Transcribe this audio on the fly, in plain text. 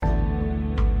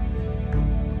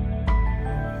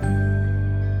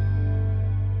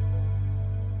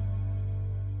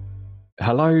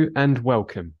Hello and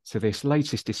welcome to this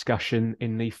latest discussion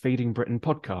in the Feeding Britain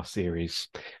podcast series,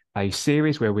 a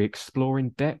series where we explore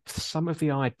in depth some of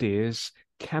the ideas,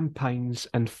 campaigns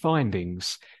and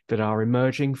findings that are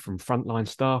emerging from frontline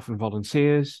staff and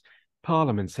volunteers,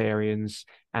 parliamentarians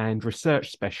and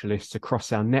research specialists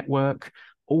across our network,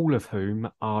 all of whom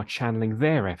are channeling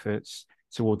their efforts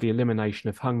toward the elimination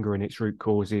of hunger and its root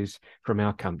causes from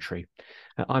our country.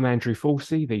 I'm Andrew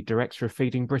Forsey, the Director of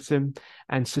Feeding Britain,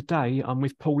 and today I'm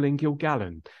with Pauline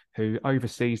Gilgallon, who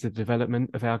oversees the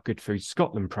development of our Good Food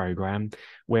Scotland programme,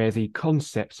 where the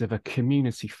concept of a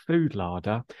community food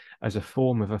larder as a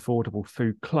form of affordable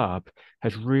food club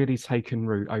has really taken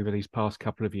root over these past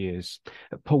couple of years.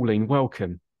 Pauline,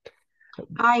 welcome.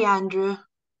 Hi, Andrew.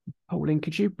 Pauline,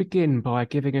 could you begin by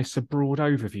giving us a broad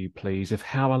overview, please, of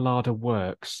how a larder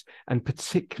works, and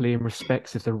particularly in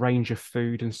respect of the range of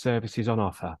food and services on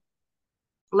offer?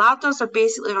 Larders are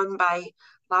basically run by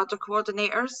larder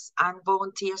coordinators and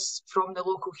volunteers from the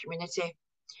local community.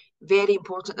 Very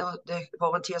important that the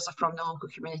volunteers are from the local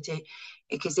community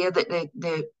because they're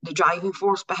the driving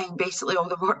force behind basically all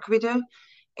the work we do.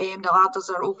 The larders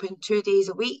are open 2 days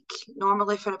a week,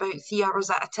 normally for about 3 hours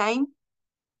at a time.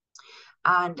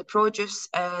 And the produce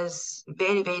is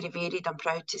very, very varied, I'm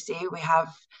proud to say. We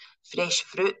have fresh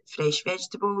fruit, fresh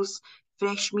vegetables,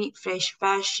 fresh meat, fresh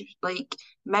fish, like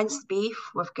minced beef.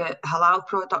 We've got halal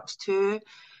products too,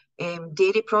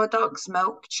 dairy products,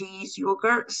 milk, cheese,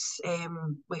 yogurts.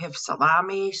 We have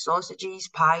salami, sausages,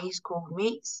 pies, cold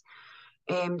meats.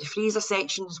 The freezer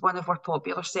section is one of our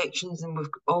popular sections, and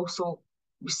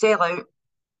we sell out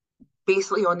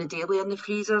basically on the daily in the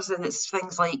freezers, and it's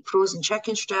things like frozen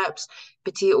chicken strips,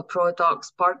 potato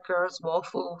products, burgers,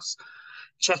 waffles,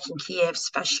 chicken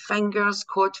Kievs, fish fingers,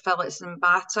 cod fillets and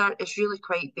batter. It's really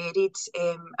quite varied,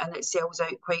 and it sells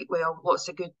out quite well. Lots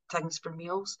of good things for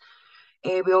meals.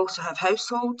 We also have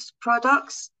household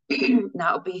products.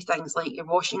 That'll be things like your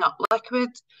washing up liquid,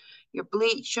 your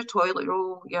bleach, your toilet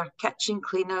roll, your kitchen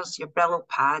cleaners, your Brillo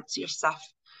pads, your Cif,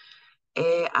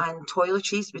 and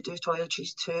toiletries. We do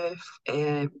toiletries too,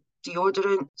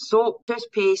 deodorant, soap,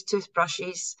 toothpaste,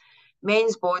 toothbrushes,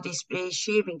 men's body sprays,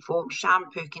 shaving foam,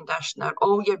 shampoo, conditioner,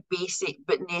 all your basic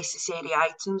but necessary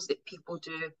items that people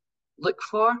do look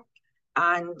for.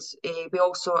 And we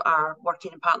also are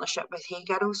working in partnership with Hey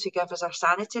Girls, who give us our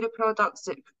sanitary products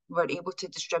that we're able to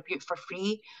distribute for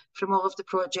free from all of the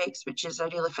projects, which is a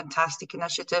really fantastic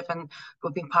initiative. And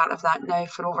we've been part of that now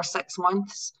for over 6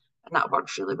 months, and that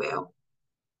works really well.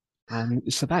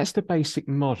 So that's the basic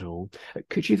model.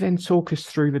 Could you then talk us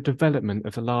through the development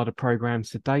of the larder programme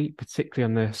to date, particularly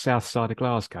on the south side of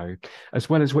Glasgow, as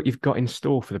well as what you've got in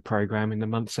store for the programme in the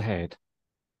months ahead?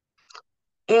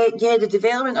 Yeah, the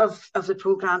development of the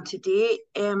programme to date,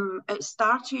 it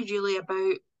started really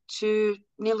about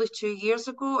nearly 2 years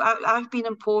ago. I've been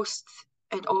in post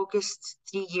in August,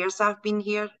 3 years I've been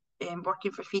here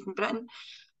working for Feeding Britain.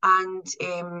 And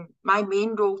my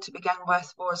main role to begin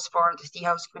with was for the Tea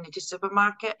House Community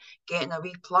Supermarket, getting a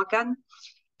wee plug in,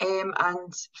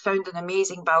 and found an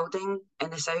amazing building in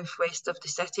the southwest of the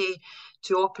city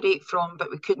to operate from,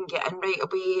 but we couldn't get in right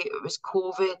away. It was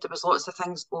COVID, there was lots of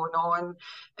things going on,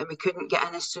 and we couldn't get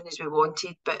in as soon as we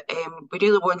wanted, but we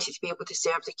really wanted to be able to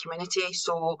serve the community.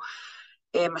 So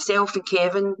myself and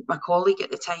Kevin, my colleague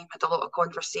at the time, had a lot of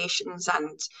conversations,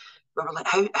 and we were like,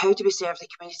 how do we serve the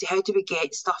community? How do we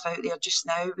get stuff out there just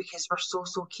now? Because we're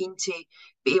so keen to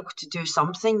be able to do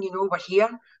something, we're here,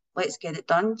 let's get it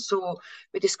done. So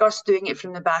we discussed doing it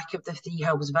from the back of the Three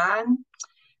Hills van,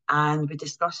 and we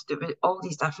discussed it with all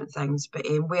these different things. But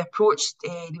we approached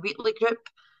the Wheatley Group,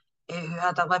 who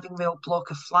had a Livingwell block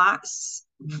of flats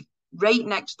right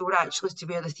next door actually to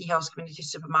where the Tea House Community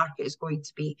Supermarket is going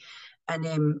to be.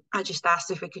 And I just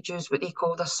asked if we could use what they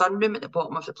call the sunroom at the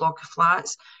bottom of the block of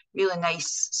flats. Really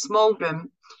nice, small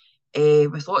room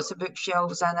with lots of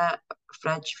bookshelves in it,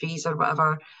 fridge, freezer,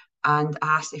 whatever. And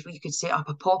I asked if we could set up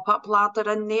a pop-up larder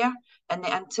in there in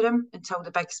the interim until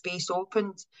the big space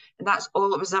opened. And that's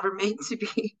all it was ever meant to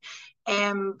be.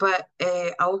 But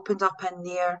I opened up in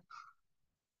there,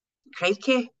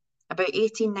 crikey, about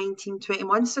 18, 19, 20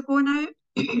 months ago now.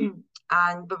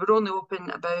 And we were only open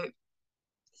about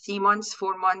 3 months,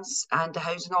 4 months, and the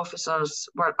housing officers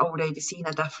were already seeing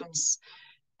a difference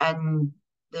in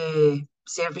the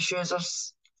service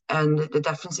users and the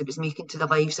difference it was making to the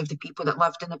lives of the people that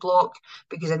lived in the block,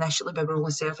 because initially we were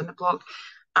only serving the block.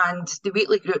 And the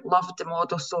Wheatley Group loved the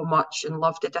model so much and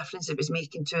loved the difference it was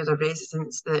making to their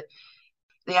residents that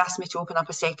they asked me to open up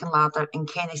a second larder in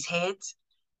Kennishead.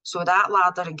 So that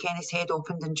larder in Kennishead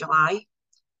opened in July.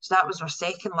 So that was our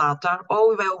second larder,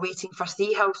 all while waiting for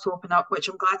Tea House to open up, which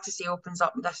I'm glad to say opens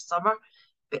up this summer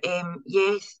But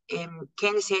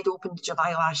Kennis Head opened in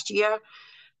July last year,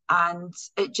 and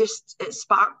it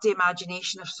sparked the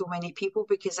imagination of so many people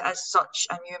because it is such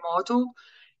a new model.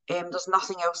 There's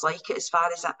nothing else like it as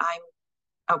far as I'm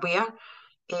aware.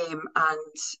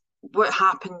 And what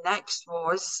happened next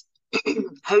was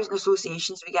housing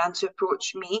associations began to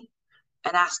approach me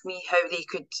and ask me how they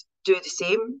could do the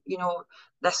same.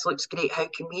 This looks great, how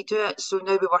can we do it? So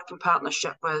now we work in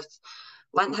partnership with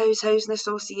Linthouse Housing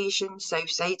Association,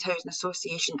 Southside Housing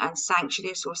Association, and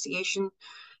Sanctuary Association.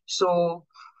 So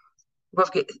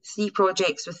we've got 3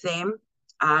 projects with them,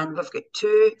 and we've got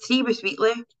 3 with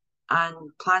Wheatley, and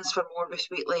plans for more with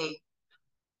Wheatley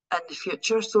in the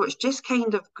future. So it's just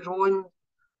kind of grown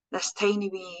this tiny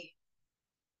wee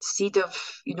seed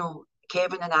of,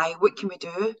 Kevin and I, what can we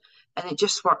do? And it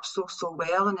just works so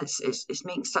well, and it's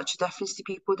making such a difference to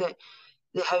people that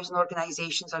the housing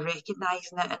organisations are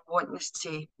recognising it and wanting us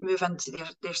to move into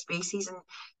their spaces. And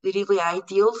the really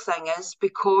ideal thing is,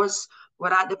 because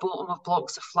we're at the bottom of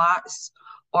blocks of flats,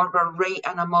 or we're right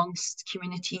in amongst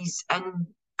communities in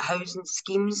housing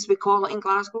schemes, we call it in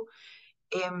Glasgow,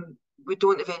 we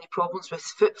don't have any problems with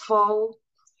footfall.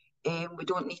 We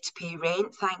don't need to pay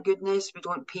rent, thank goodness. We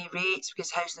don't pay rates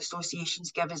because housing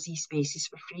associations give us these spaces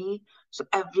for free. So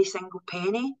every single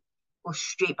penny goes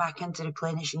straight back into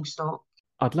replenishing stock.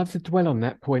 I'd love to dwell on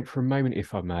that point for a moment,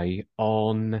 if I may,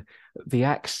 on the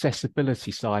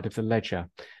accessibility side of the ledger.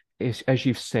 As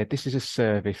you've said, this is a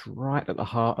service right at the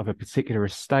heart of a particular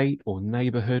estate or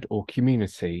neighbourhood or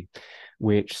community,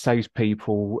 which saves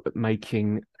people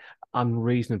making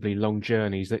unreasonably long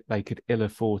journeys that they could ill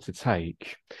afford to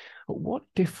take. What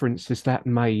difference has that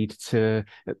made to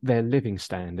their living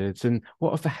standards, and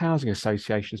what have the housing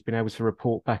associations been able to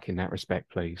report back in that respect,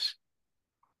 please?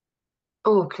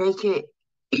 Oh, crikey.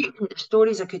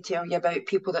 Stories I could tell you about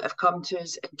people that have come to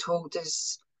us and told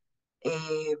us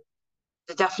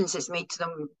the difference it's made to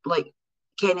them, like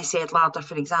Kenny said, larder,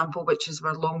 for example, which is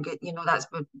our longest, that's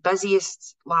the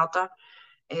busiest larder.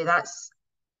 That's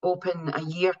open a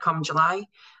year come July.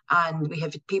 And we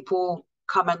have people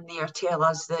come in there tell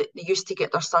us that they used to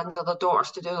get their sons or their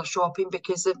daughters to do their shopping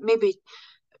because of maybe,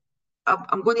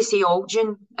 I'm going to say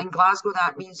Algin in Glasgow,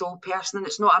 that means old person, and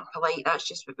it's not impolite, that's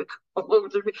just what we call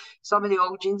them. Some of the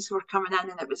Algins were coming in,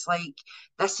 and it was like,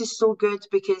 this is so good,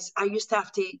 because I used to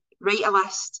have to write a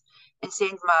list and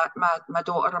send my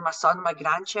daughter or my son, my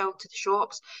grandchild, to the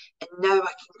shops, and now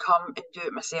I can come and do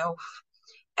it myself.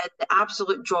 And the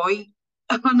absolute joy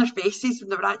on their faces when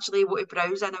they were actually able to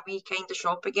browse in a wee kind of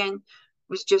shop again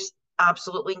was just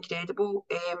absolutely incredible.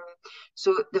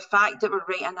 So the fact that we're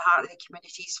right in the heart of the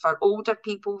communities for older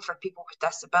people, for people with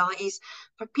disabilities,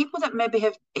 for people that maybe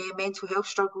have mental health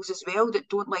struggles as well, that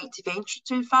don't like to venture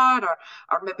too far,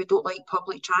 or maybe don't like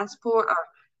public transport, or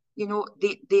we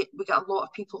got a lot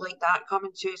of people like that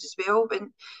coming to us as well.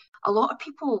 And a lot of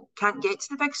people can't get to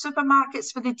the big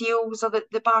supermarkets for the deals or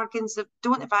the bargains. They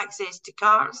don't have access to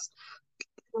cars.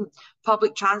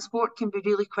 Public transport can be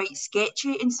really quite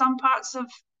sketchy in some parts of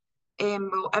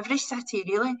every city,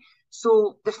 really.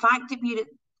 So the fact that we're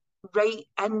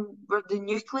we're the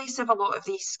nucleus of a lot of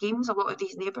these schemes, a lot of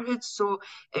these neighbourhoods, so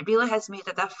it really has made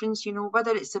a difference,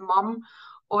 whether it's a mum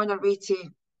on her way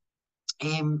to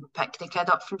pick the kid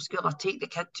up from school, or take the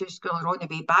kid to school, or on the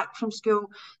way back from school,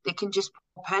 they can just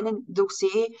pop in and they'll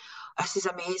say, this is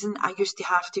amazing, I used to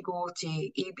have to go to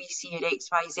ABC or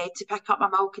XYZ to pick up my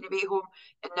milk on the way home,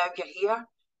 and now you're here.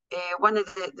 One of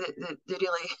the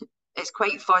really, it's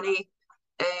quite funny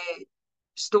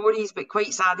stories, but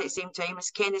quite sad at the same time, is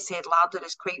Kennis Head Larder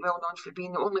is quite well known for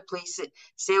being the only place that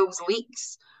sells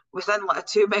leeks within like a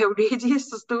 2 mile radius.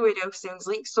 There's nowhere else sells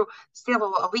leeks. So still a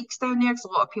lot of leeks down there, because a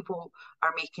lot of people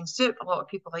are making soup. A lot of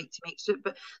people like to make soup,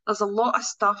 but there's a lot of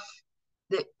stuff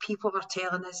that people are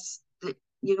telling us that,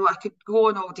 I could go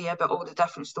on all day about all the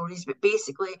different stories, but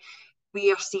basically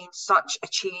we are seeing such a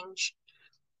change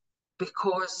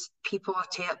because people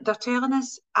are they're telling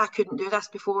us, I couldn't do this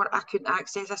before, I couldn't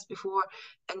access this before.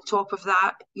 On top of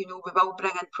that, we will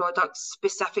bring in products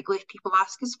specifically if people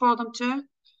ask us for them too.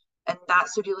 And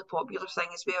that's a really popular thing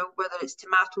as well, whether it's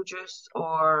tomato juice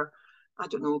or, I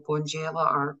don't know,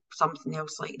 Bonjela or something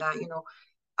else like that.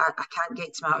 I can't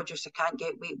get tomato juice, I can't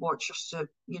get Weight Watchers soup,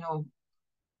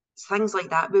 things like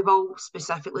that. We will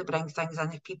specifically bring things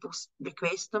in if people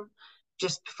request them,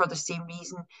 just for the same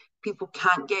reason. People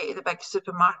can't get to the big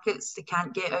supermarkets, they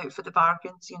can't get out for the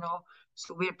bargains,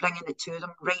 so we're bringing it to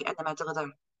them right in the middle of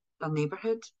their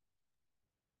neighbourhood.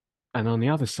 And on the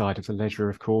other side of the ledger,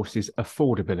 of course, is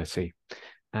affordability.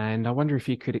 And I wonder if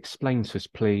you could explain to us,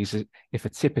 please, if a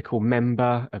typical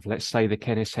member of, let's say, the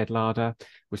Kennishead larder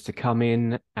was to come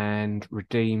in and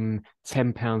redeem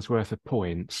 £10 worth of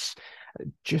points,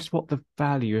 just what the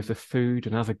value of the food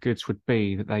and other goods would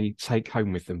be that they take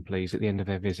home with them, please, at the end of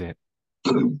their visit.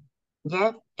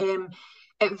 Yeah,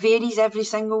 it varies every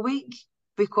single week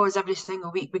because every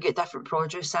single week we get different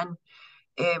produce in.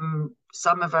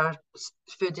 Some of our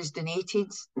food is donated,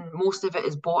 and most of it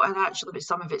is bought in actually, but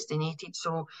some of it's donated.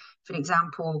 So, for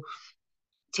example,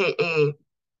 £10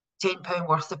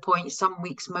 worth of points, some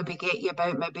weeks maybe get you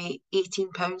about maybe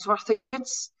 £18 worth of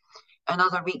goods. And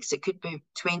other weeks it could be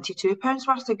 £22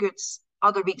 worth of goods.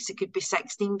 Other weeks it could be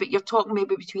 16, but you're talking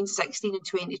maybe between 16 and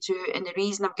 22. And the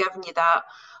reason I'm giving you that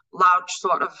large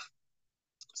sort of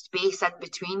space in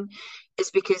between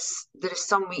is because there is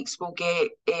some weeks we'll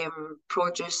get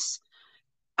produce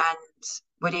and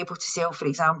we're able to sell, for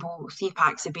example, 3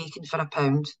 packs of bacon for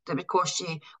 £1 that would cost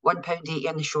you £1.80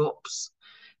 in the shops.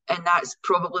 And that's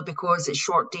probably because it's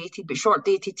short dated, but short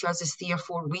dated to us is 3 or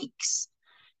 4 weeks.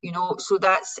 So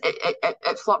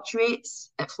it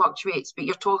fluctuates. It fluctuates, but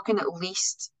you're talking at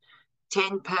least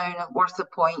 £10 worth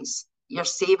of points. You're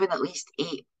saving at least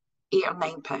 £8 or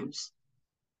 £9,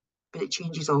 but it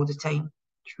changes all the time.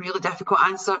 It's really difficult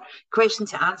question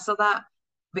to answer that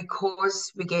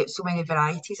because we get so many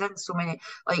varieties in, so many.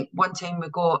 Like one time we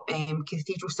got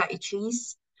Cathedral City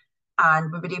cheese,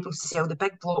 and we were able to sell the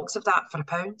big blocks of that for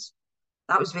 £1.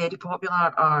 That was very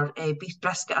popular. Or beef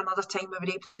brisket, another time we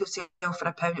were able to sell for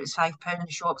 £1. It was £5 in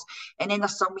the shops. And then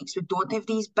there's some weeks we don't have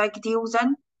these big deals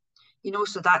in,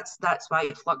 so that's why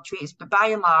it fluctuates. But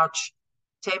by and large,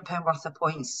 £10 worth of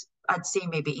points, I'd say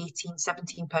maybe 18,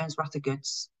 £17 worth of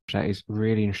goods. That is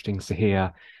really interesting to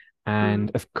hear.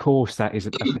 And of course, that is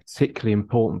a particularly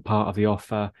important part of the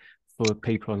offer for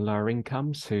people on lower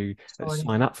incomes who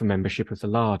sign up for membership of the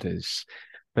larders.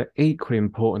 But equally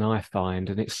important, I find,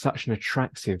 and it's such an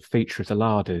attractive feature of the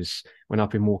larders when I've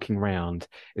been walking around,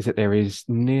 is that there is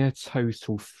near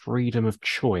total freedom of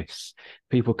choice.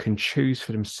 People can choose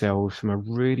for themselves from a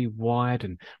really wide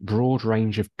and broad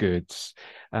range of goods,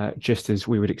 just as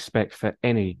we would expect for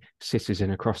any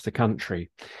citizen across the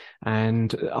country.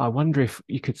 And I wonder if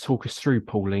you could talk us through,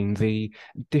 Pauline, the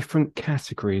different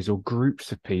categories or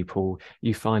groups of people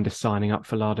you find are signing up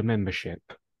for larder membership.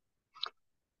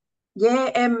 Yeah,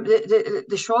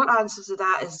 the short answer to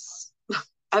that is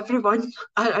everyone.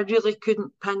 I really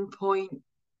couldn't pinpoint,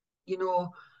 anyone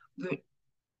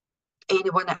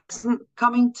that isn't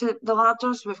coming to the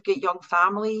ladders. We've got young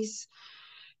families,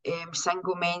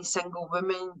 single men, single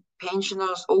women,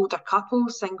 pensioners, older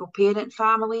couples, single parent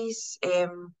families.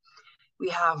 We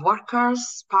have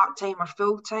workers, part-time or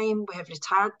full-time. We have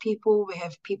retired people. We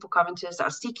have people coming to us that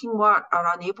are seeking work or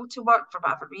unable to work for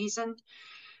whatever reason.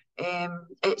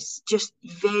 It's just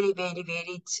very, very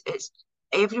varied. It's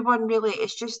everyone really.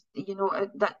 It's just,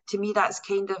 that to me, that's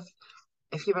kind of,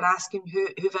 if you were asking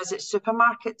who visits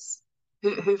supermarkets,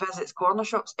 who visits corner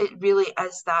shops, it really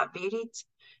is that varied.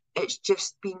 It's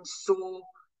just been so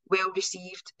well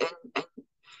received, and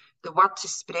the word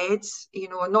has spread,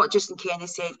 not just in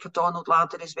Kennishead, Cardonald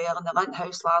Larder as well, and the Lint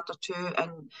House Larder too,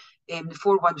 and the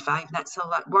 415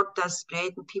 Nitshill. That word does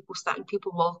spread, and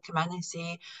people will come in and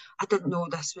say, "I didn't know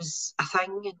this was a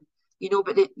thing," and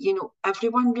but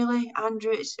everyone really,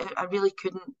 Andrew. I really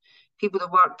couldn't. People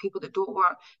that work, people that don't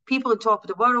work, people on top of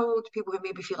the world, people who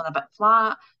may be feeling a bit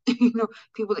flat,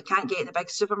 people that can't get in the big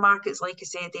supermarkets. Like I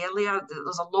said earlier,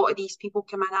 there's a lot of these people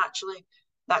come in actually.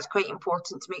 That's quite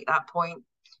important to make that point.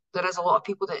 There is a lot of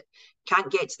people that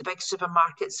can't get to the big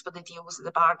supermarkets for the deals,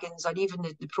 the bargains, or even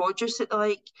the produce that they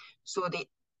like. So they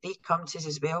come to us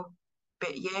as well.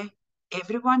 But yeah,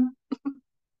 everyone.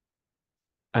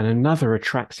 And another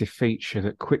attractive feature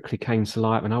that quickly came to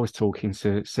light when I was talking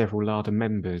to several larder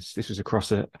members, this was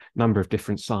across a number of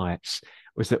different sites,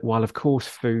 was that while of course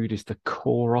food is the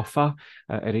core offer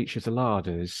at each of the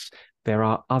larders, there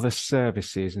are other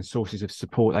services and sources of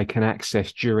support they can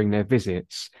access during their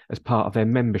visits as part of their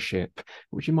membership.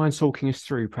 Would you mind talking us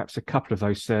through perhaps a couple of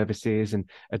those services and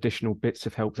additional bits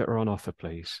of help that are on offer,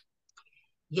 please?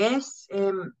 Yes,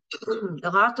 the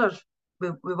larder,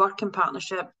 we work in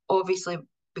partnership, obviously,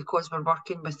 because we're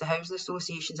working with the housing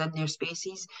associations in their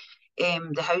spaces.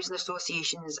 The housing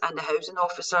associations and the housing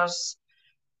officers,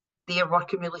 they're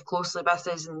working really closely with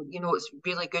us, and it's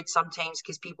really good sometimes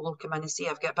because people will come in and say,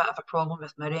 I've got a bit of a problem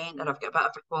with my rent, or I've got a bit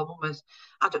of a problem with,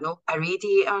 I don't know, a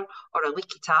radiator or a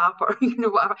leaky tap, or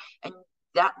whatever, and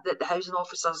that the housing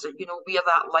officers, we're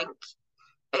that link.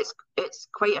 It's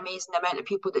quite amazing the amount of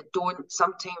people that don't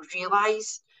sometimes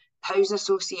realise housing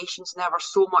associations now are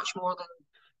so much more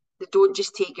they don't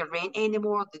just take your rent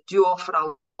anymore. They do offer a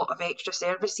lot of extra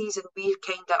services, and we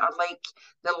kind of are like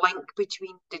the link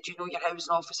between, did you know your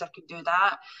housing officer can do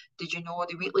that? Did you know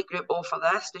the weekly group offer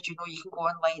this? Did you know you can go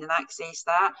online and access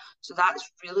that? So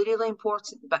that's really, really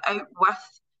important. But out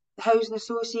with the housing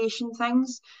association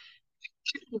things,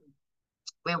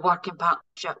 we work in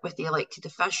partnership with the elected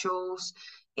officials,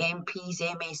 MPs,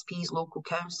 MSPs, local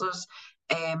councillors.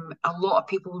 A lot of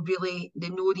people really, they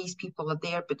know these people are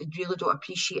there, but they really don't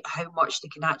appreciate how much they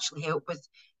can actually help with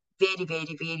very,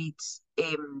 very varied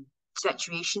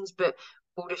situations, but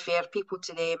we'll refer people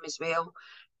to them as well.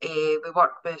 We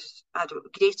work with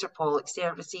Greater Pollock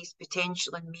Services,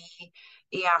 Potential in Me,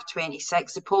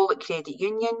 AR26, the Pollock Credit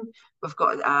Union. We've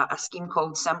got a scheme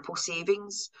called Simple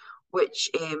Savings, which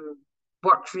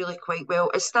worked really quite well.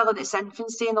 It's still in its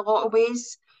infancy in a lot of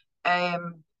ways.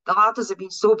 The larders have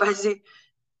been so busy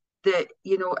that,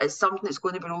 you know, it's something that's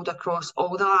going to be rolled across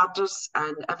all the larders,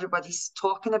 and everybody's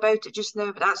talking about it just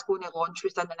now, but that's going to launch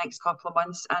within the next couple of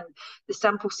months. And the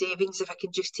Simple Savings, if I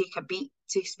can just take a beat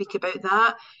to speak about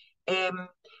that,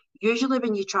 usually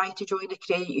when you try to join a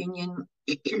credit union,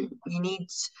 you need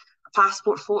a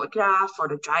passport photograph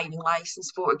or a driving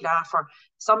licence photograph or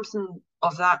something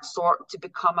of that sort to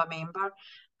become a member.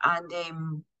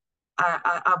 And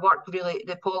I work really,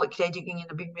 the Pollock Credit Union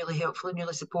have been really helpful and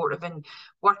really supportive, and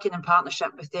working in partnership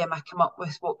with them, I come up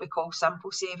with what we call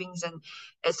Simple Savings, and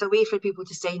it's a way for people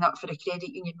to sign up for a credit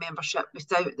union membership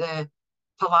without the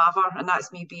palaver, and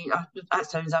that's maybe, that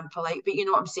sounds impolite, but you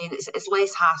know what I'm saying, it's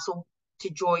less hassle to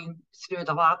join through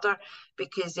the ladder,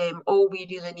 because all we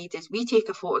really need is we take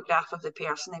a photograph of the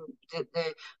person, and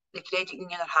the credit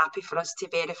union are happy for us to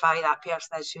verify that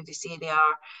person is who they say they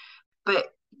are, but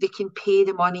they can pay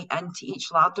the money into each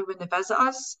ladder when they visit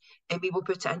us, and we will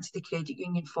put it into the credit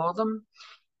union for them.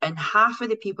 And half of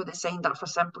the people that signed up for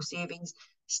Simple Savings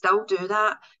still do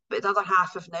that, but the other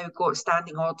half have now got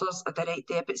standing orders, a direct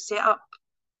debit set up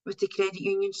with the credit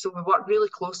union. So we work really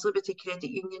closely with the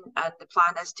credit union, and the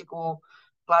plan is to go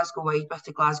Glasgow wide with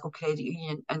the Glasgow Credit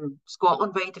Union and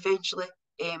Scotland wide eventually,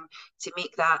 to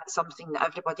make that something that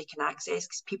everybody can access,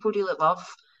 because people really love,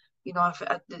 you know,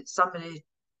 some of the,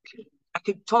 I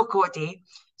could talk all day,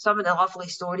 some of the lovely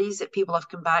stories that people have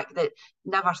come back that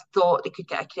never thought they could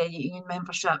get a credit union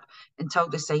membership until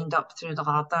they signed up through the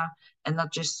ladder, and they're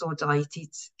just so delighted,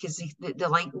 because they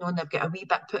like knowing they've got a wee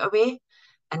bit put away,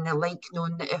 and they like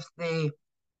knowing that if they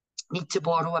need to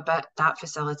borrow a bit, that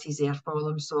facility's there for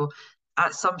them. So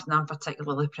that's something I'm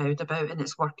particularly proud about, and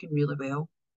it's working really well.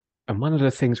 And one of the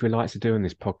things we like to do in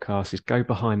this podcast is go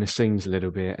behind the scenes a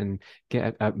little bit and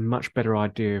get a much better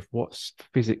idea of what's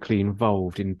physically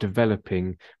involved in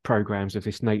developing programs of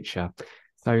this nature.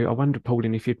 So I wonder,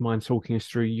 Pauline, if you'd mind talking us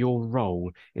through your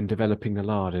role in developing the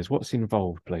larders. What's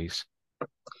involved, please?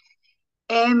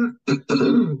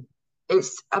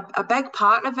 It's a big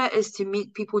part of it is to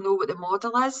make people know what the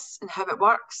model is and how it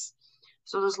works.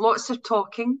 So there's lots of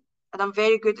talking, and I'm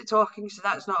very good at talking, so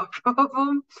that's not a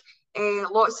problem.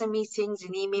 Lots of meetings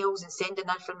and emails and sending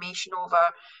information over,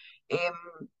 and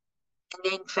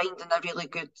then finding a really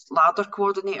good ladder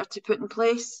coordinator to put in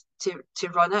place to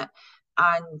run it,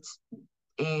 and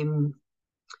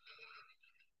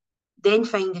then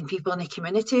finding people in the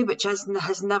community, which has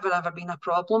never ever been a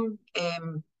problem.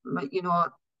 You know,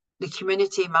 the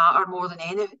community matter more than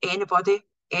anybody,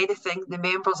 anything. The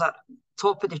members are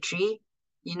top of the tree,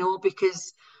 you know,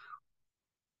 because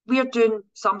we're doing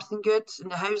something good,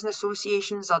 and the housing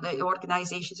associations or the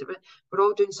organisations, we're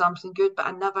all doing something good, but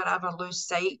I never ever lose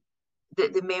sight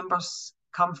that the members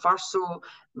come first. So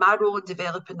my role in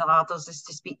developing the ladders is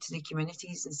to speak to the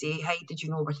communities and say, hi, did you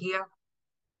know we're here?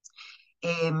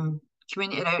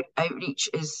 Community outreach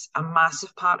is a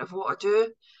massive part of what I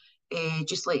do,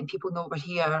 just letting people know we're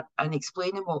here and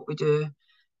explaining what we do.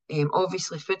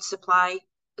 Obviously food supply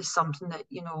is something that,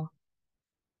 you know,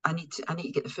 I need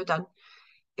to get the food in.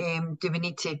 Do we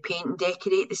need to paint and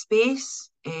decorate the space?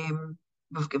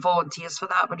 We've got volunteers for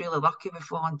that. We're really lucky with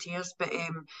volunteers, but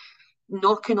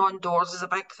knocking on doors is a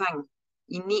big thing.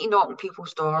 You need to knock on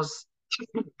people's doors.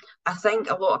 I think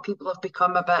a lot of people have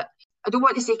become a bit, I don't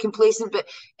want to say complacent, but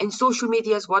in social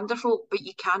media is wonderful, but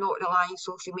you cannot rely on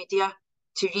social media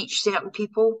to reach certain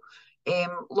people.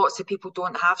 Lots of people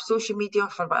don't have social media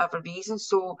for whatever reason.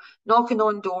 So knocking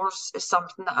on doors is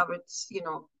something that I would, you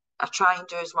know, I try and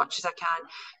do as much as I can.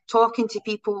 Talking to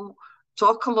people,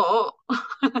 talk a lot,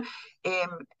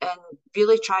 and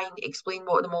really try and explain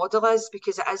what the model is,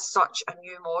 because it is such a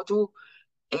new model.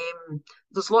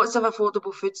 There's lots of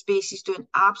affordable food spaces doing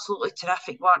absolutely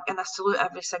terrific work, and I salute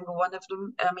every single one of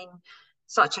them. I mean,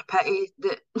 such a pity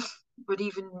that we're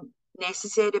even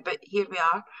necessary, but here we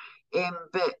are.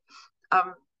 But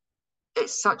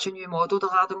it's such a new model, the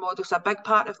larder model. So a big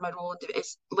part of my role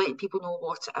is letting people know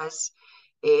what it is.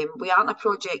 We aren't a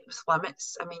project with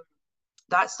limits. I mean,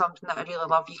 that's something that I really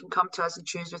love. You can come to us and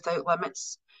choose without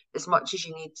limits as much as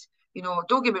you need. You know,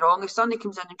 don't get me wrong, if somebody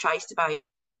comes in and tries to buy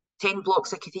 10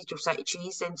 blocks of Cathedral City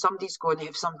cheese, then somebody's going to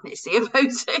have something to say about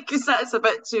it, because that's a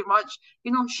bit too much.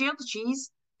 You know, share the cheese.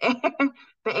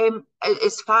 But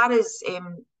as far as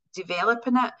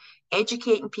developing it,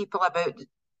 educating people about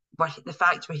the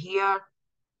fact we're here,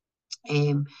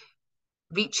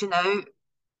 reaching out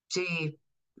to,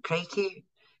 crikey,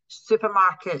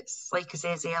 supermarkets, like I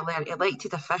said earlier,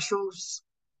 elected officials,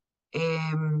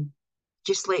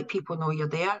 just let people know you're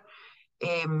there.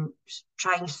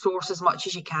 Try and source as much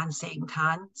as you can second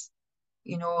hand,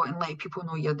 you know, and let people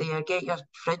know you're there. Get your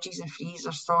fridges and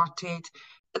freezers sorted.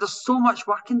 There's so much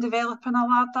work in developing a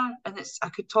larder, and I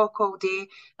could talk all day,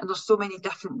 and there's so many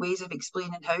different ways of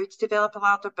explaining how to develop a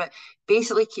larder, but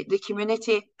basically the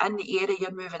community in the area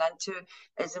you're moving into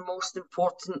is the most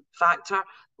important factor.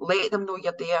 Let them know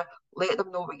you're there, let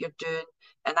them know what you're doing,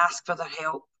 and ask for their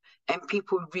help. And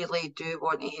people really do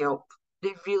want to help.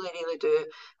 They really, really do.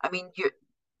 I mean,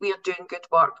 we are doing good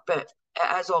work, but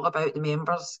it is all about the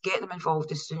members. Get them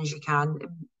involved as soon as you can.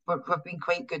 We've been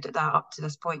quite good at that up to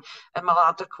this point, and my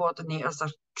larder coordinators are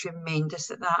tremendous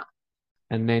at that.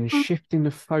 And then shifting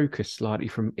the focus slightly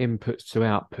from inputs to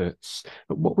outputs,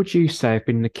 what would you say have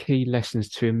been the key lessons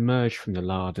to emerge from the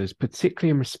larders,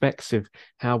 particularly in respects of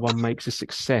how one makes a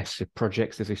success of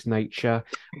projects of this nature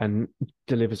and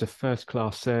delivers a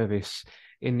first-class service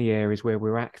in the areas where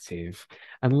we're active?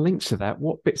 And linked to that,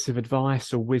 what bits of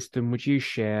advice or wisdom would you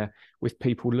share with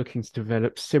people looking to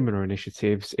develop similar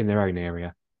initiatives in their own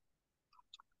area?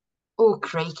 Oh,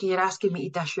 crikey, you're asking me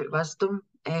to dish out wisdom.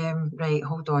 Right,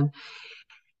 hold on.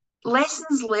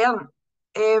 Lessons learned.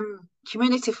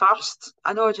 Community first.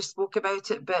 I know I just spoke about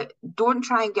it, but don't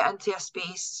try and get into a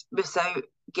space without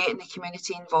getting the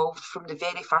community involved from the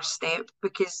very first step,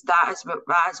 because that is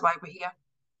why we're here.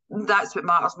 That's what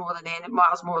matters more than anything. It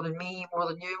matters more than me, more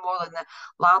than you, more than the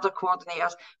larder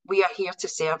coordinators. We are here to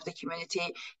serve the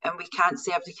community, and we can't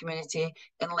serve the community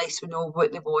unless we know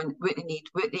what they want, what they need,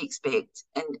 what they expect.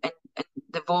 And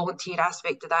the volunteer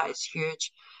aspect of that is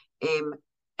huge.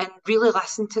 And really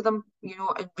listen to them, you know,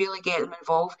 and really get them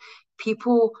involved.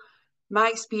 People, my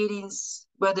experience,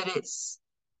 whether it's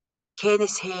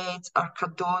Kennishead or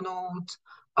Cardonald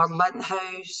or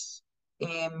Linthouse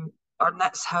or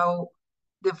Nits Hill,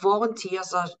 the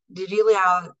volunteers they really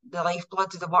are the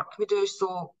lifeblood of the work we do.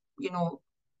 So, you know,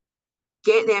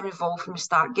 get them involved from the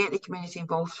start, get the community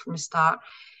involved from the start.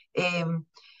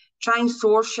 Try and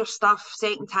source your stuff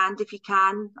second hand if you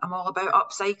can. I'm all about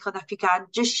upcycling if you can,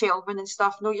 just shelving and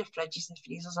stuff. Know your fridges and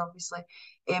freezers, obviously.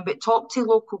 But talk to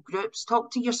local groups,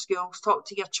 talk to your schools, talk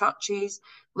to your churches,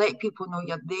 let people know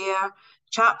you're there.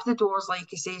 Chap the doors, like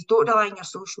I say. Don't rely on your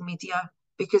social media,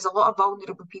 because a lot of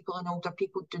vulnerable people and older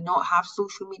people do not have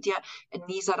social media, and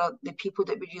these are the people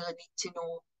that we really need to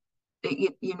know that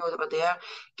you know that we're there.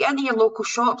 Get into your local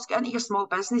shops, get into your small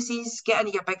businesses, get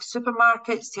into your big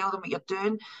supermarkets, tell them what you're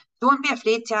doing. Don't be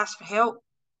afraid to ask for help.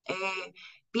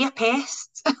 Be a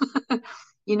pest.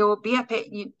 You know, be a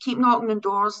pet. You keep knocking on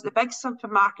doors. The big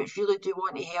supermarkets really do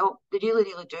want to help. They really,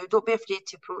 really do. Don't be afraid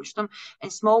to approach them.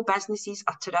 And small businesses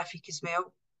are terrific as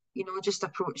well. You know, just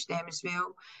approach them as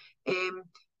well.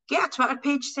 Get a Twitter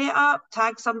page set up,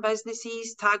 tag some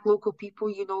businesses, tag local people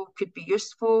you know could be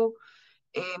useful.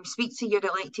 Speak to your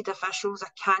elected officials. I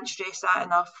can't stress that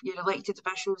enough. Your elected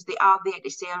officials, they are there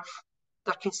to serve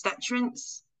their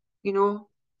constituents. You know,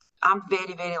 I'm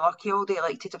very, very lucky. All the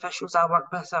elected officials I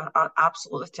work with are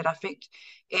absolutely terrific.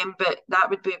 But that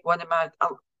would be one of my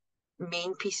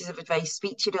main pieces of advice.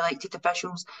 Speak to your elected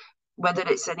officials, whether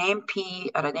it's an MP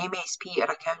or an MSP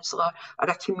or a councillor or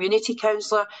a community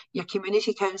councillor. Your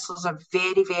community councillors are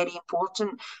very, very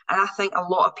important. And I think a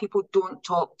lot of people don't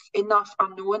talk enough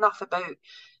or know enough about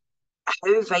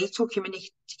how vital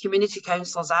community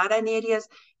councillors are in areas.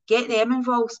 Get them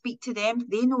involved, speak to them.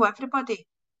 They know everybody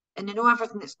and they know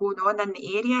everything that's going on in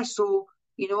the area. So,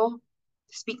 you know,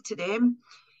 speak to them.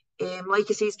 Like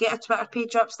I say, get a Twitter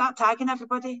page up, start tagging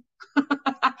everybody.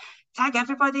 Tag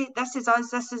everybody. This is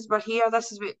us. This is we're here.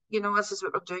 This is what This is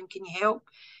what we're doing. Can you help?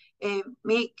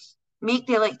 Make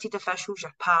the elected officials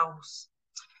your pals.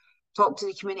 Talk to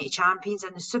the community champions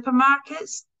in the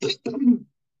supermarkets.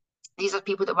 These are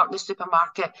people that work in the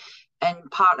supermarket, and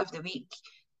part of the week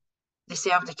they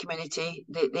serve the community.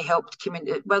 They help the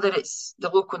community, whether it's the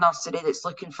local nursery that's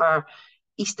looking for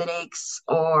Easter eggs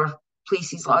or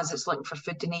places like us that's looking for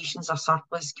food donations are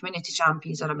surplus. Community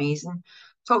champions are amazing.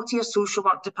 Talk to your social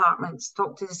work departments,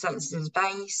 talk to the citizens'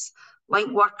 advice,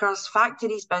 link workers,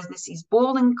 factories, businesses,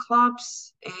 bowling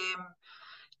clubs.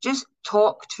 Just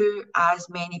talk to as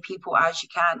many people as you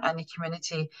can in the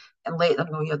community and let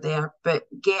them know you're there. But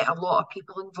get a lot of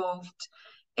people involved.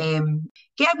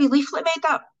 Get a wee leaflet made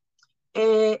up.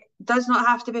 Does not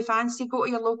have to be fancy. Go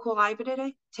to your local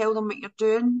library, tell them what you're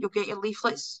doing. You'll get your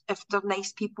leaflets. If they're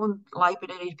nice people, and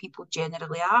library people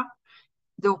generally are,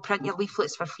 they'll print your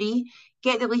leaflets for free.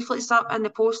 Get the leaflets up in the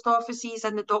post offices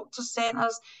and the doctor's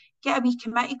centres. Get a wee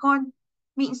committee going,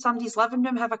 meet in somebody's living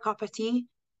room, have a cup of tea,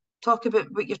 talk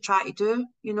about what you're trying to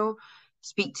do,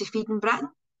 speak to Feeding Britain.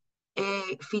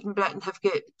 Feeding Britain have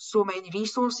got so many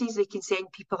resources. They can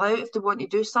send people out if they want to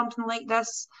do something like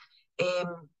this.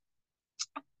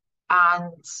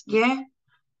 And yeah,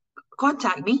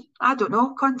 contact me. I don't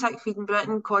know. Contact Feeding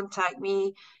Britain, contact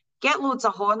me. Get loads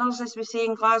of honours, as we say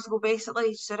in Glasgow,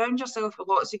 basically. Surround yourself with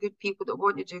lots of good people that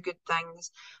want to do good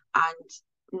things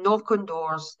and knock on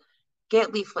doors,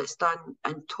 get leaflets done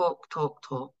and talk.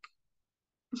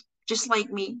 Just like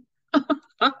me.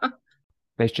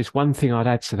 There's just one thing I'd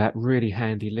add to that really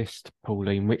handy list,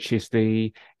 Pauline, which is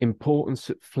the importance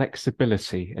of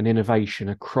flexibility and innovation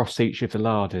across each of the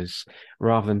larders,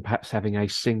 rather than perhaps having a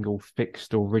single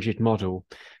fixed or rigid model.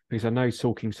 Because I know,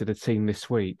 talking to the team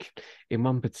this week, in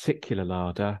one particular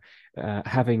larder,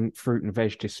 having fruit and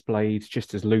veg displayed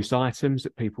just as loose items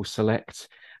that people select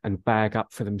and bag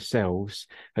up for themselves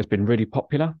has been really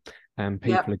popular. And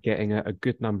people are getting a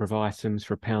good number of items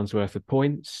for £1 worth of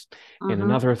points. In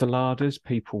another of the larders,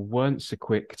 people weren't so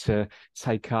quick to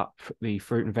take up the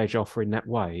fruit and veg offer in that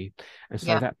way. And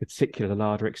so that particular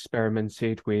larder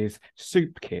experimented with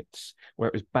soup kits, where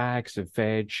it was bags of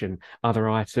veg and other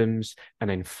items, and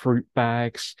then fruit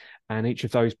bags. And each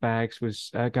of those bags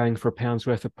was going for £1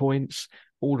 worth of points.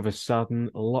 All of a sudden,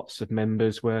 lots of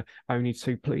members were only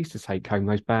too pleased to take home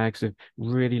those bags of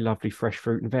really lovely fresh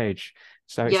fruit and veg.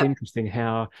 So it's interesting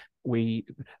how we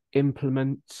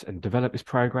implement and develop this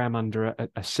program under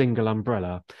a single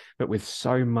umbrella, but with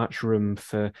so much room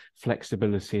for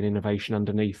flexibility and innovation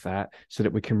underneath that, so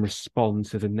that we can respond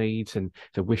to the needs and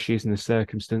the wishes and the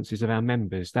circumstances of our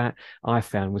members. That I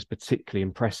found was particularly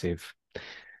impressive.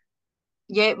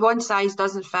 Yeah, one size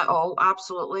doesn't fit all,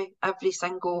 absolutely. Every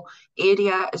single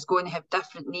area is going to have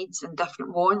different needs and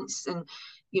different wants. And,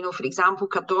 for example,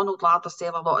 Cardonald Larder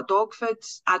sell a lot of dog food.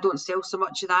 I don't sell so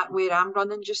much of that where I'm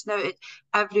running just now.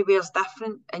 Everywhere's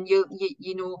different. And, you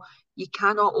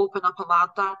cannot open up a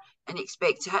larder and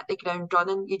expect to hit the ground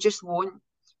running. You just won't.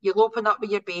 You'll open up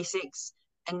with your basics,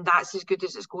 and that's as good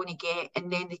as it's going to get.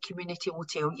 And then the community will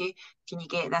tell you, can you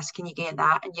get this, can you get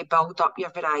that? And you build up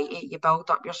your variety, you build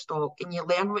up your stock, and you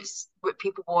learn what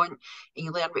people want, and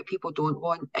you learn what people don't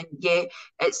want. And yeah,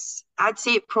 I'd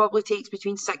say it probably takes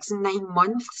between 6 and 9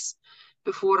 months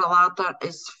before a larder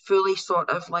is fully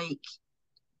sort of like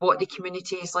what the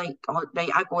community is like. Oh, right,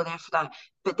 I go there for that.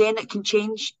 But then it can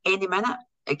change any minute.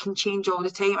 It can change all the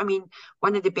time. I mean,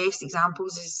 one of the best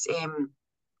examples is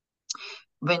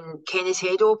when Kenny's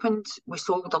Head opened, we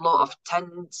sold a lot of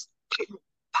tinned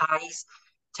pies,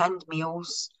 tinned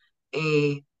meals,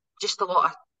 just a lot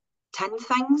of tinned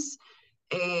things.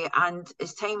 And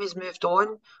as time has moved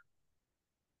on,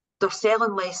 they're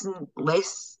selling less and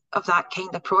less of that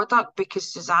kind of product,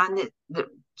 because Suzanne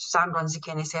runs the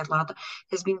Kenny's Head Larder,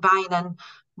 has been buying in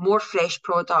more fresh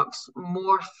products,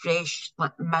 more fresh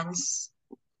mince,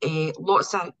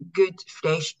 lots of good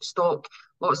fresh stock,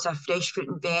 lots of fresh fruit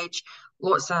and veg,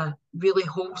 lots of really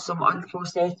wholesome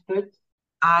unprocessed food.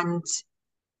 And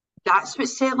that's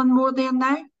what's selling more there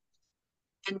now.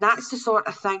 And that's the sort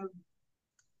of thing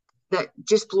that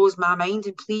just blows my mind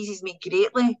and pleases me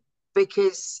greatly,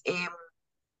 because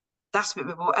that's what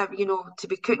we want. To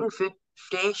be cooking food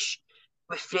fresh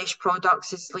with fresh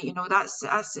products is like, that's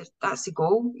the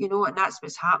goal, and that's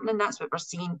what's happening. That's what we're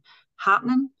seeing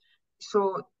happening.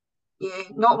 So yeah,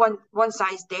 not one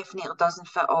size definitely doesn't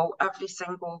fit all. Every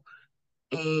single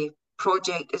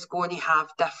project is going to have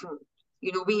different,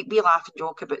 we laugh and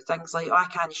joke about things like, oh, I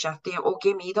can't shift there, oh,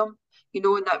 give me them,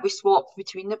 and that we swap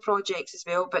between the projects as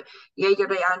well. But yeah, you're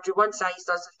right, Andrew, one size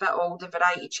doesn't fit all. The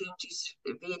variety changes,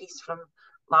 it varies from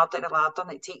larder to larder,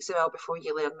 and it takes a while before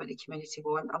you learn what the community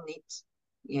want or needs.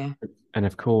 Yeah. And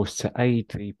of course, to aid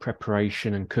the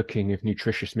preparation and cooking of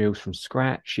nutritious meals from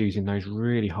scratch, using those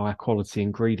really high quality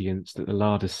ingredients that the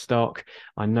larders stock,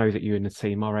 I know that you and the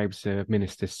team are able to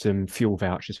administer some fuel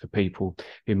vouchers for people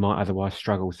who might otherwise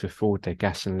struggle to afford their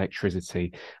gas and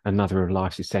electricity, another of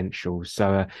life's essentials.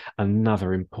 So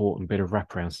another important bit of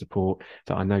wraparound support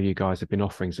that I know you guys have been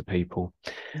offering to people.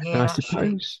 And Yeah, I that's right.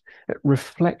 suppose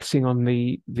reflecting on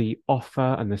the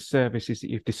offer and the services that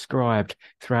you've described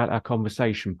throughout our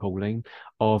conversation, Pauline,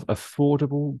 of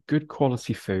affordable, good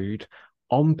quality food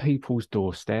on people's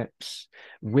doorsteps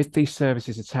with these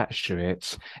services attached to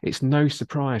it, it's no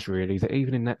surprise really that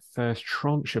even in that first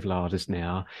tranche of larders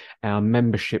now, our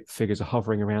membership figures are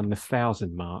hovering around the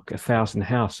 1,000 mark, 1,000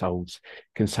 households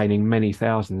containing many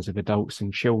thousands of adults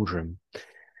and children.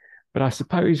 But I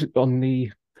suppose on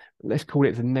the, let's call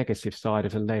it the negative side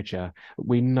of the ledger,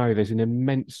 we know there's an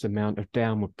immense amount of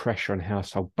downward pressure on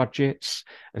household budgets.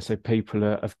 And so people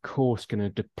are, of course, going to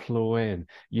deploy and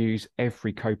use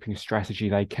every coping strategy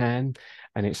they can.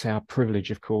 And it's our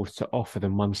privilege, of course, to offer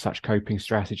them one such coping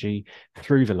strategy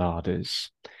through the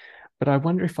larders. But I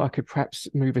wonder if I could perhaps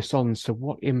move us on to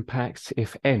what impacts,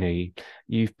 if any,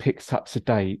 you've picked up to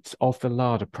date of the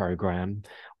larder programme.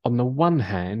 On the one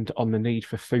hand, on the need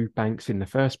for food banks in the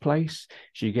first place,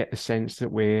 so you get the sense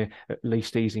that we're at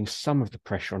least easing some of the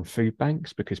pressure on food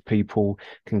banks because people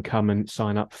can come and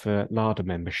sign up for larder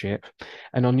membership.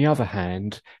 And on the other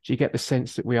hand, do you get the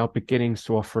sense that we are beginning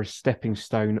to offer a stepping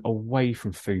stone away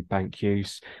from food bank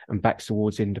use and back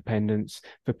towards independence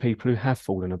for people who have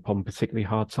fallen upon particularly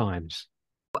hard times?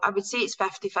 I would say it's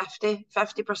 50-50.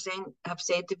 50% have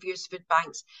said they've used food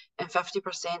banks, and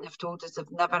 50% have told us they've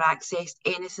never accessed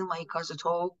anything like us at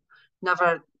all,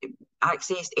 never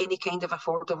accessed any kind of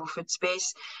affordable food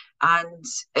space. And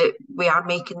we are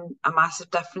making a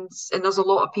massive difference. And there's a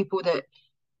lot of people that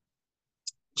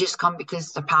just come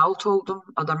because their pal told them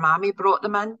or their mammy brought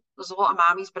them in. There's a lot of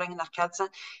mammies bringing their kids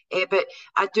in. But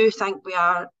I do think we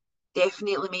are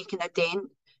definitely making a dent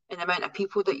in the amount of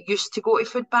people that used to go to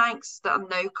food banks that are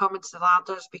now coming to the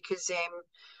larders because,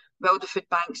 well, the food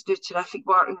banks do terrific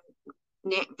work and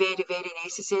very, very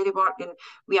necessary work. And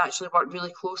we actually work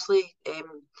really closely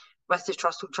with the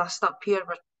Trussell Trust up here.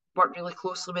 We work really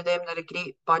closely with them. They're a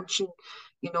great bunch and,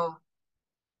 you know,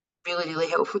 really, really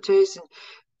helpful to us.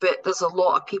 But there's a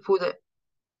lot of people that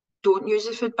don't use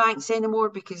the food banks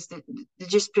anymore because they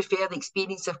just prefer the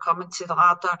experience of coming to the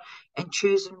larder and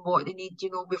choosing what they need. You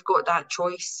know, we've got that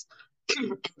choice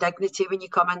and dignity when you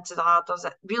come into the larders.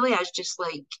 It really is just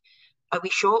like a wee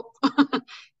shop.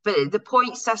 But the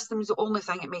point system is the only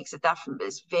thing that makes it different, but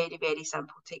it's very, very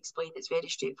simple to explain. It's very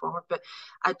straightforward. But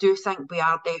I do think we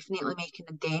are definitely making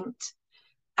a dent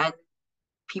in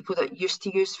people that used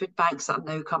to use food banks that are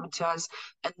now coming to us.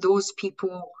 And those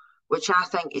people, which I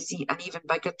think is an even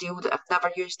bigger deal, that have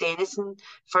never used anything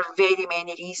for very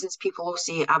many reasons. People will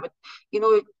say, I would, you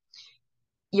know,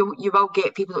 you will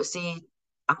get people that say,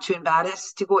 I'm too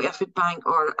embarrassed to go to a food bank,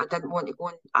 or I didn't want to go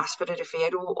and ask for a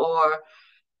referral, or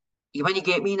you want to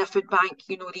get me in a food bank,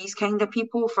 you know, these kind of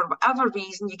people. For whatever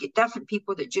reason, you get different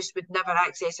people that just would never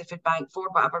access a food bank for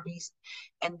whatever reason,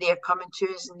 and they're coming to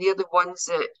us, and they're the ones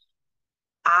that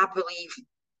I believe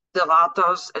the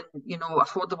larders and, you know,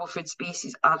 affordable food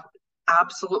spaces are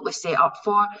absolutely set up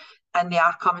for, and they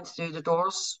are coming through the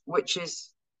doors, which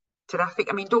is terrific.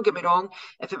 I mean, don't get me wrong,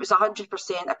 if it was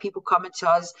 100% of people coming to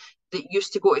us that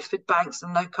used to go to food banks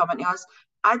and now coming to us,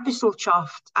 I'd be so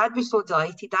chuffed. I'd be so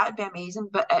delighted. That'd be amazing.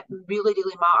 But it really,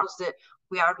 really matters that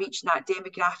we are reaching that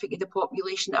demographic of the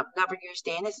population that have never used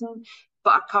anything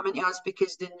but are coming to us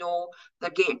because they know they're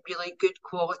getting really good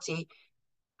quality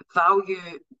value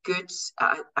goods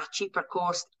at a cheaper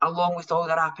cost, along with all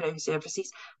their wraparound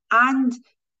services. And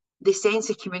the sense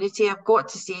of community, I've got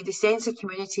to say, the sense of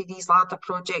community these larder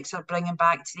projects are bringing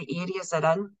back to the areas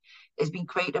they're in has been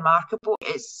quite remarkable.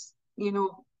 It's, you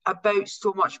know, about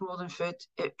so much more than food.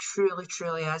 It truly,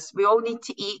 truly is. We all need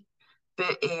to eat,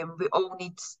 but we all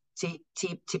need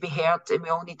to be heard, and we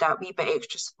all need that wee bit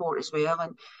extra support as well.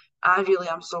 And I really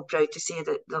am so proud to say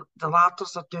that the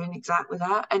larders are doing exactly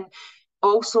that. And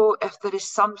also, if there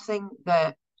is something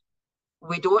that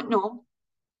we don't know,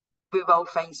 we will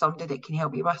find somebody that can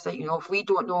help you with it. You know, if we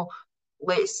don't know,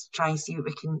 let's try and see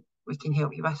what we can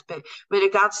help you with. But with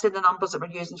regards to the numbers that we're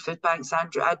using food banks,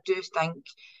 Andrew, I do think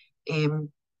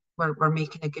we're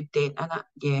making a good dent in it.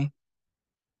 Yeah.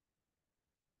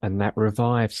 And that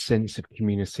revived sense of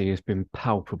community has been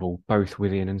palpable both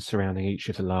within and surrounding each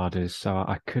of the larders. So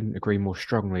I couldn't agree more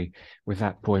strongly with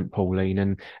that point, Pauline.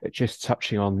 And just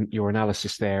touching on your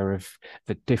analysis there of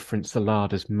the difference the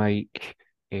larders make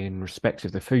in respect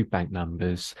of the food bank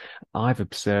numbers, I've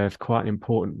observed quite an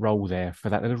important role there for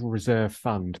that little reserve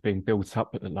fund being built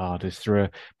up at the larders through a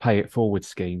pay it forward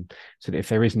scheme, so that if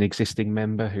there is an existing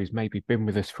member who's maybe been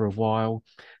with us for a while,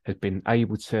 has been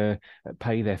able to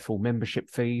pay their full membership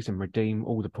fees and redeem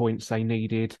all the points they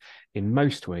needed in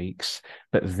most weeks,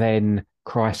 but then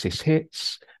crisis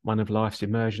hits, one of life's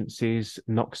emergencies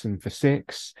knocks them for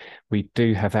six, we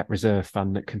do have that reserve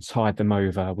fund that can tide them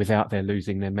over without their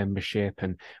losing their membership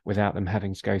and without them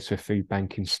having to go to a food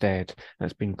bank instead.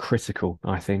 That's been critical,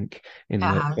 I think, in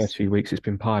It the has. first few weeks it's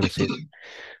been piloted. Yeah.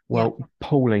 Well,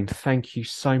 Pauline, thank you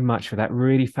so much for that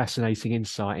really fascinating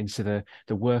insight into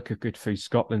the work of Good Food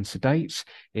Scotland to date.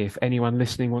 If anyone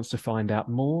listening wants to find out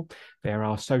more, there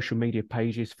are social media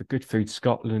pages for Good Food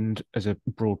Scotland as a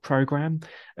broad programme,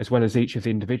 as well as each of the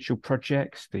individual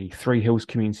projects, the Three Hills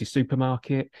Community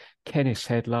Supermarket, Kennis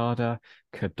Head Larder,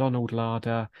 Cardonald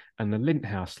Larder, and the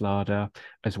Linthouse Larder,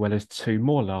 as well as two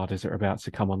more larders that are about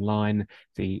to come online,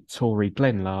 the Tory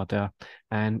Glen Larder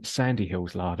and Sandy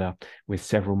Hills Larder, with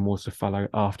several more to follow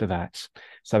after that.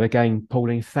 So again,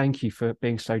 Pauline, thank you for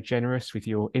being so generous with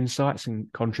your insights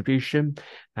and contribution,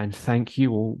 and thank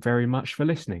you all very much for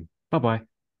listening. Bye-bye.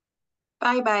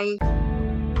 Bye bye.